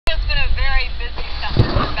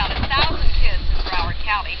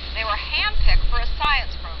County. They were handpicked for a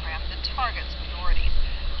science program that targets minorities.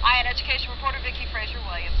 IN Education reporter Vicki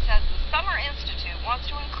Fraser-Williams says the Summer Institute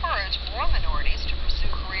wants to encourage more minorities to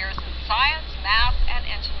pursue careers in science, math, and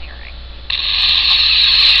engineering.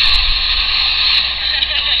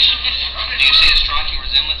 Do you see a striking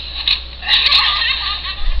resemblance?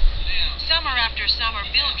 Summer after summer,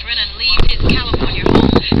 Bill Drennan leaves his California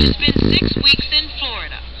home to spend 6 weeks in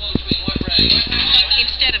Florida.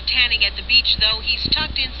 Instead of tanning at the beach, though, he's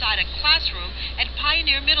tucked inside a classroom at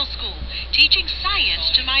Pioneer Middle School, teaching science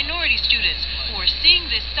to minority students who are seeing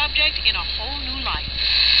this subject in a whole new light.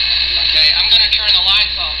 Okay, I'm going to turn the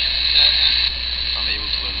lights off in a second. I'm able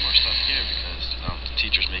to learn more stuff here because the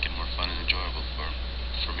teachers make it more fun and enjoyable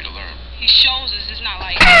for me to learn. He shows us it's not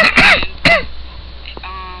like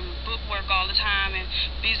book work all the time and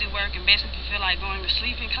busy work and basically feel like going to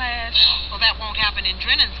sleep in class. Well, that won't happen in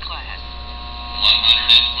Drennan's class.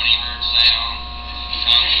 120 hertz sound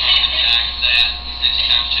comes from the fact that 6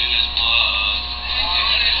 times 2 is what?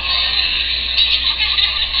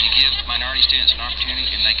 You give minority students an opportunity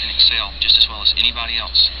and they can excel just as well as anybody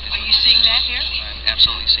else. Are you seeing that here? I'm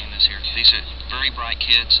absolutely seeing this here. These are very bright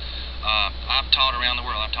kids. I've taught around the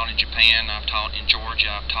world. I've taught in Japan, I've taught in Georgia,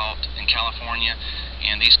 I've taught in California,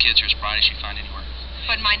 and these kids are as bright as you find anywhere.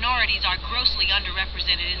 But minorities are grossly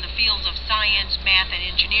underrepresented in the fields of science, math, and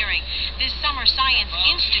engineering. This Summer Science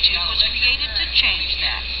Institute was created to change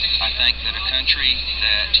that. I think that a country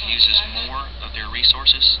that uses more of their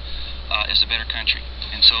resources is a better country.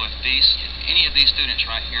 And so if any of these students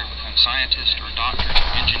right here become scientists or doctors or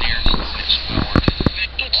engineers, it's rewarded.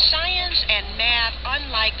 It's science and math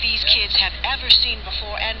unlike these kids have ever seen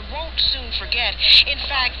before and won't soon forget. In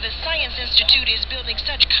fact, the Science Institute is building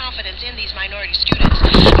such confidence in these minority students.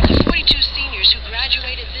 Of the 42 seniors who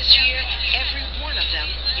graduated this year, every one of them